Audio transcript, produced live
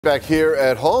Back here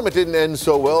at home, it didn't end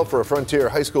so well for a Frontier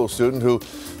High School student who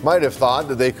might have thought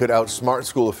that they could outsmart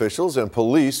school officials and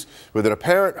police with an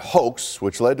apparent hoax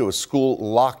which led to a school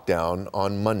lockdown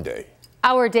on Monday.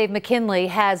 Our Dave McKinley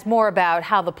has more about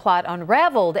how the plot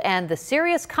unraveled and the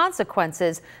serious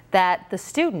consequences that the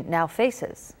student now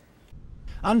faces.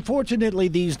 Unfortunately,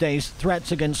 these days,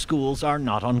 threats against schools are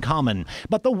not uncommon.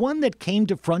 But the one that came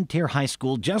to Frontier High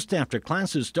School just after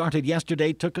classes started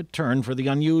yesterday took a turn for the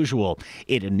unusual.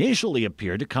 It initially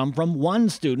appeared to come from one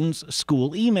student's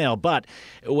school email, but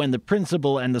when the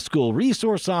principal and the school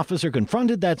resource officer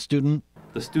confronted that student,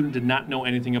 the student did not know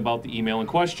anything about the email in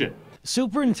question.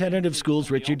 Superintendent of Schools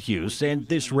Richard Hughes said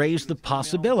this raised the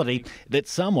possibility that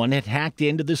someone had hacked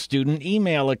into the student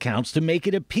email accounts to make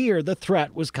it appear the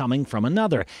threat was coming from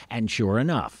another. And sure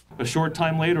enough, A short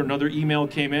time later, another email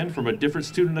came in from a different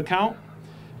student account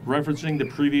referencing the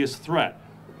previous threat.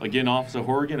 Again, Officer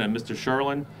Horgan and Mr.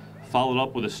 Charlin followed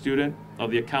up with a student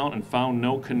of the account and found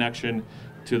no connection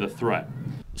to the threat.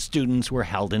 Students were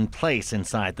held in place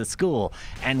inside the school,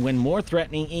 and when more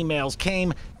threatening emails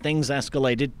came, things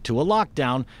escalated to a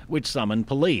lockdown, which summoned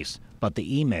police. But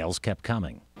the emails kept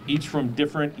coming. Each from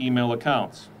different email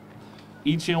accounts.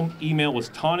 Each email was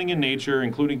taunting in nature,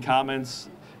 including comments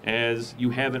as "you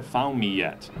haven't found me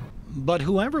yet." But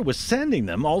whoever was sending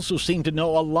them also seemed to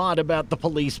know a lot about the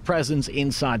police presence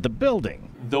inside the building.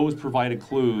 Those provided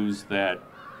clues that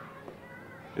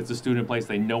it's a student in place.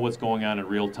 They know what's going on in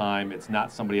real time. It's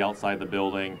not somebody outside the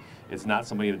building. It's not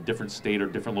somebody in a different state or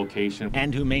different location.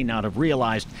 And who may not have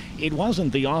realized it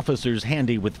wasn't the officers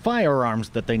handy with firearms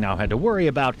that they now had to worry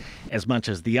about as much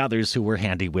as the others who were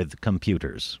handy with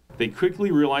computers. They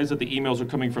quickly realized that the emails are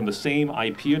coming from the same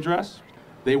IP address.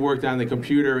 They worked on the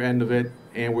computer end of it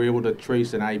and were able to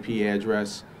trace an IP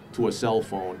address to a cell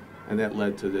phone, and that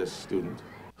led to this student,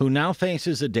 who now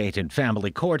faces a date in family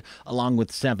court along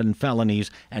with 7 felonies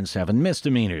and 7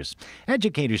 misdemeanors.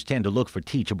 Educators tend to look for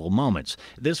teachable moments.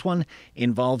 This one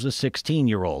involves a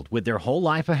 16-year-old with their whole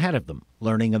life ahead of them,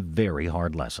 learning a very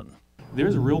hard lesson.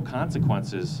 There's real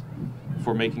consequences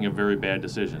for making a very bad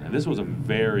decision, and this was a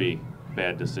very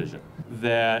bad decision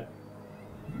that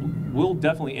will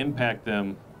definitely impact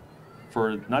them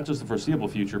for not just the foreseeable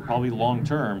future, probably long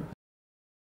term.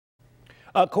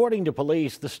 According to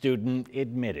police, the student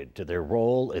admitted to their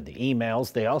role in the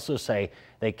emails. They also say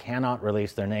they cannot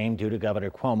release their name due to Governor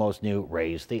Cuomo's new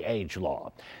Raise the Age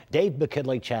law. Dave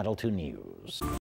McKinley, Channel 2 News.